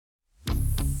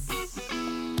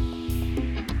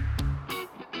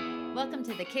Welcome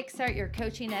to the Kickstart Your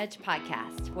Coaching Edge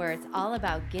podcast, where it's all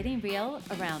about getting real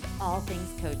around all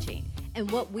things coaching.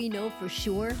 And what we know for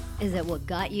sure is that what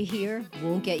got you here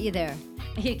won't get you there.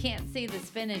 You can't see the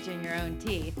spinach in your own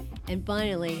teeth. And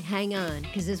finally, hang on,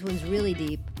 because this one's really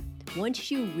deep.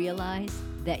 Once you realize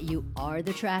that you are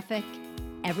the traffic,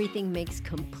 everything makes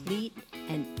complete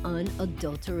and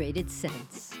unadulterated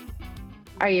sense.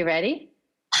 Are you ready?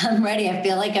 I'm ready. I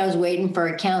feel like I was waiting for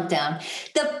a countdown.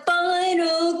 The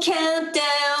final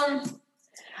countdown.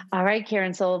 All right,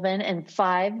 Karen Sullivan. In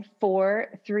 5,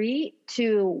 4, 3,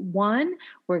 2, 1,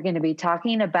 we're going to be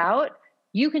talking about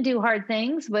you can do hard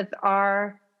things with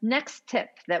our next tip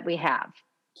that we have.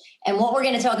 And what we're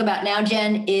going to talk about now,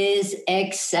 Jen, is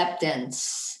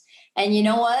acceptance. And you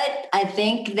know what? I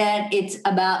think that it's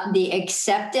about the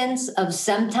acceptance of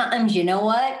sometimes, you know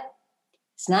what?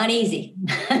 It's not easy.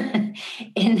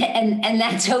 and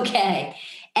that's okay.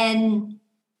 And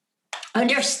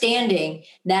understanding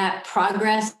that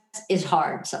progress is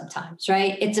hard sometimes,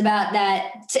 right? It's about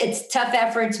that. It's tough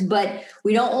efforts, but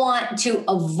we don't want to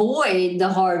avoid the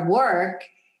hard work.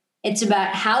 It's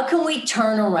about how can we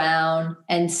turn around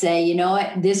and say, you know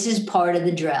what, this is part of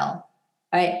the drill,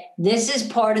 right? This is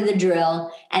part of the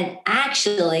drill, and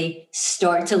actually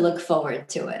start to look forward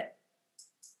to it.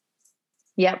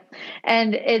 Yep.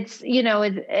 And it's,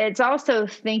 it's also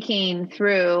thinking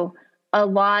through a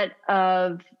lot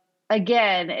of,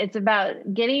 again, it's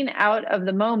about getting out of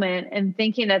the moment and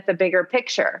thinking at the bigger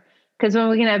picture. Because when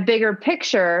we can have bigger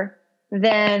picture,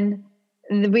 then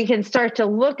we can start to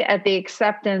look at the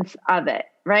acceptance of it.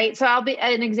 Right. So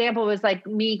an example was like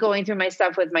me going through my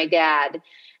stuff with my dad.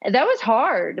 And that was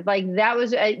hard. Like that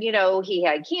was, he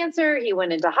had cancer, he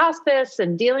went into hospice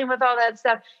and dealing with all that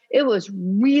stuff. It was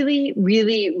really,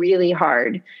 really, really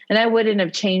hard. And I wouldn't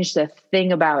have changed a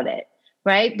thing about it.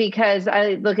 Right. Because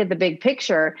I look at the big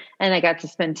picture and I got to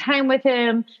spend time with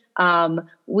him.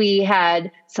 We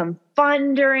had some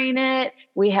fun during it.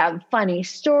 We have funny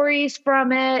stories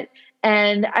from it.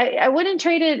 And I wouldn't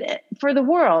trade it for the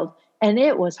world. And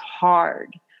it was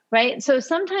hard. Right. So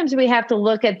sometimes we have to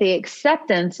look at the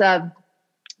acceptance of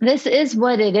this is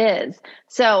what it is.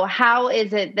 So how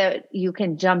is it that you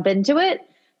can jump into it?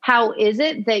 How is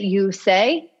it that you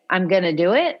say, I'm going to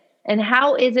do it? And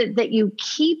how is it that you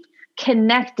keep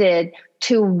connected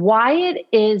to why it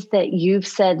is that you've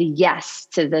said yes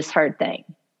to this hard thing?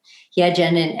 Yeah,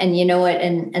 Jen. And you know what?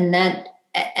 And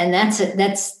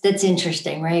that's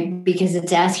interesting, right? Because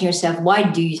it's asking yourself, why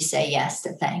do you say yes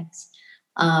to things?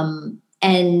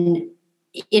 And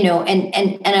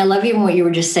I love even what you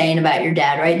were just saying about your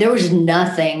dad, right? There was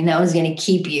nothing that was going to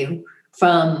keep you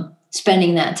from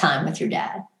spending that time with your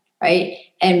dad, right?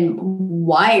 And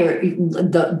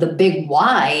the big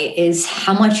why is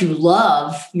how much you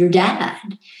love your dad.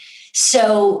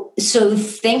 So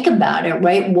think about it,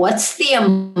 right? What's the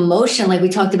emotion, like we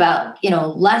talked about,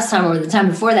 last time or the time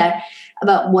before that,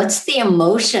 about what's the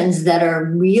emotions that are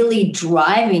really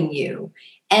driving you?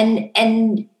 And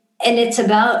it's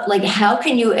about like, how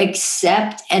can you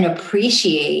accept and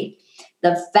appreciate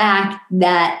the fact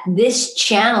that this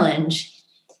challenge,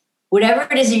 whatever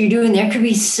it is that you're doing, there could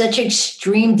be such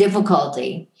extreme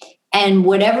difficulty. And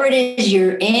whatever it is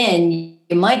you're in,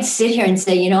 you might sit here and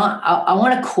say, I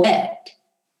want to quit,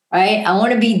 right? I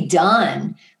want to be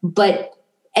done. But,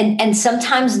 and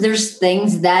sometimes there's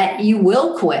things that you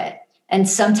will quit. And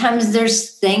sometimes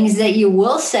there's things that you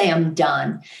will say, I'm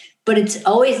done. But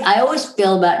I always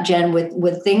feel about, Jen,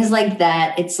 with things like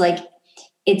that, it's like,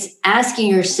 it's asking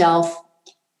yourself,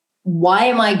 why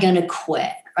am I going to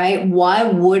quit, right? Why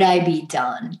would I be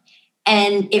done?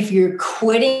 And if you're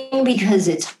quitting because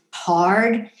it's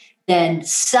hard, then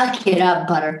suck it up,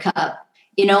 buttercup.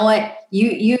 You know what?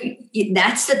 You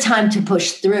that's the time to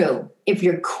push through. If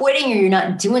you're quitting or you're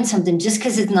not doing something just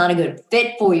because it's not a good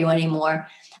fit for you anymore,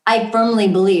 I firmly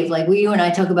believe, like you and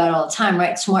I talk about all the time,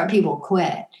 right? Smart people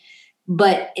quit.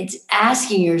 But it's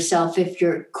asking yourself, if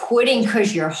you're quitting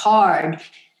because you're hard,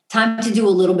 time to do a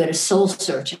little bit of soul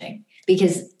searching,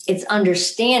 because it's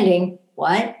understanding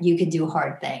what you could do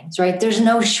hard things, right? There's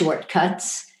no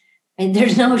shortcuts, and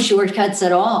there's no shortcuts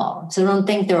at all. So don't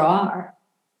think there are.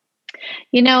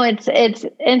 It's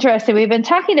interesting. We've been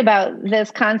talking about this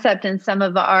concept in some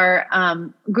of our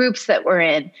groups that we're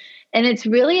in, and it's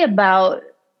really about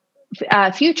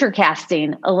future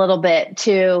casting a little bit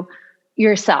to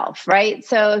yourself, right?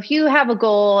 So if you have a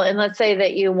goal, and let's say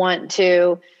that you want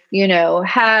to,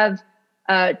 have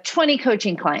 20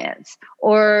 coaching clients,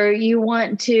 or you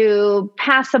want to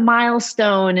pass a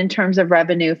milestone in terms of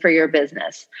revenue for your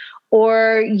business,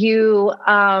 or you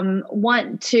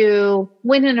want to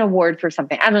win an award for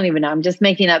something. I don't even know. I'm just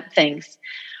making up things.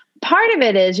 part of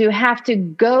it is you have to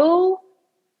go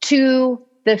to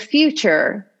the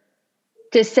future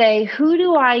to say, who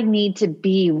do I need to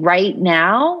be right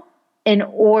now in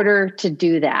order to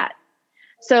do that?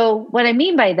 So what I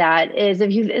mean by that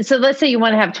is so let's say you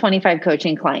want to have 25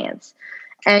 coaching clients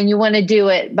and you want to do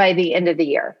it by the end of the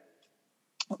year.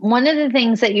 One of the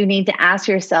things that you need to ask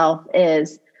yourself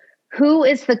is, who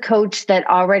is the coach that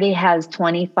already has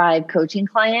 25 coaching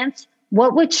clients?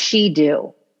 What would she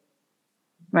do?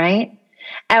 Right?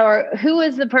 Or who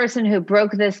is the person who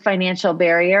broke this financial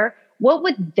barrier? What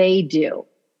would they do?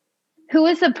 Who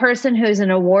is the person who's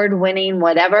an award-winning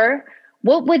whatever?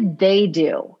 What would they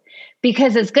do?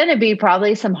 Because it's going to be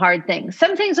probably some hard things.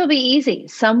 Some things will be easy.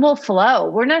 Some will flow.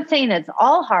 We're not saying it's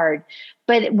all hard,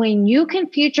 but when you can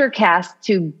future cast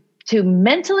to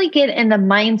mentally get in the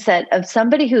mindset of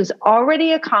somebody who's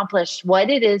already accomplished what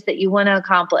it is that you want to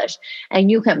accomplish,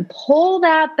 and you can pull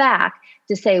that back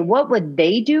to say, what would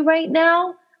they do right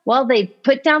now? Well, they'd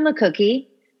put down the cookie.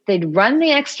 They'd run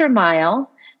the extra mile.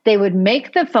 They would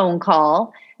make the phone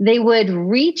call. They would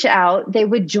reach out. They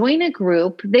would join a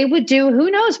group. They would do, who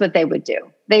knows what they would do.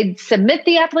 They'd submit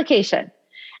the application.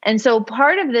 And so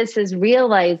part of this is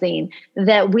realizing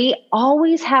that we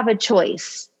always have a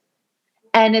choice.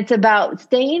 And it's about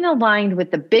staying aligned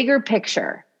with the bigger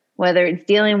picture, whether it's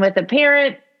dealing with a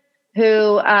parent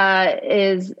who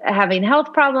is having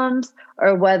health problems,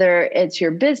 or whether it's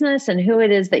your business and who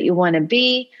it is that you want to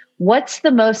be. What's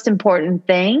the most important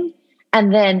thing?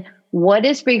 And then what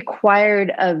is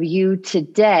required of you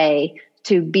today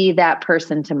to be that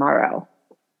person tomorrow?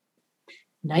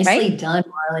 Nicely done,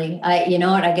 Marley. You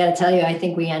know what? I got to tell you, I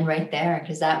think we end right there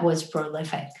because that was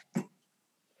prolific. All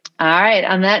right.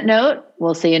 On that note,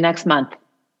 we'll see you next month.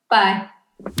 Bye.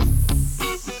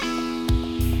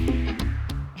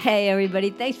 Hey,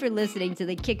 everybody. Thanks for listening to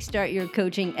the Kickstart Your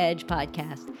Coaching Edge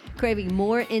podcast. Craving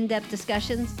more in-depth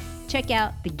discussions? Check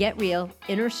out the Get Real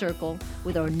Inner Circle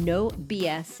with our no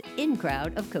BS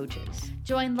in-crowd of coaches.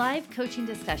 Join live coaching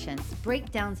discussions,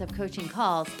 breakdowns of coaching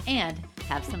calls, and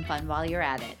have some fun while you're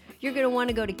at it. You're going to want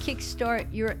to go to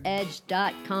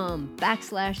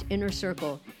kickstartyouredge.com/inner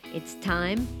circle. It's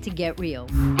time to get real.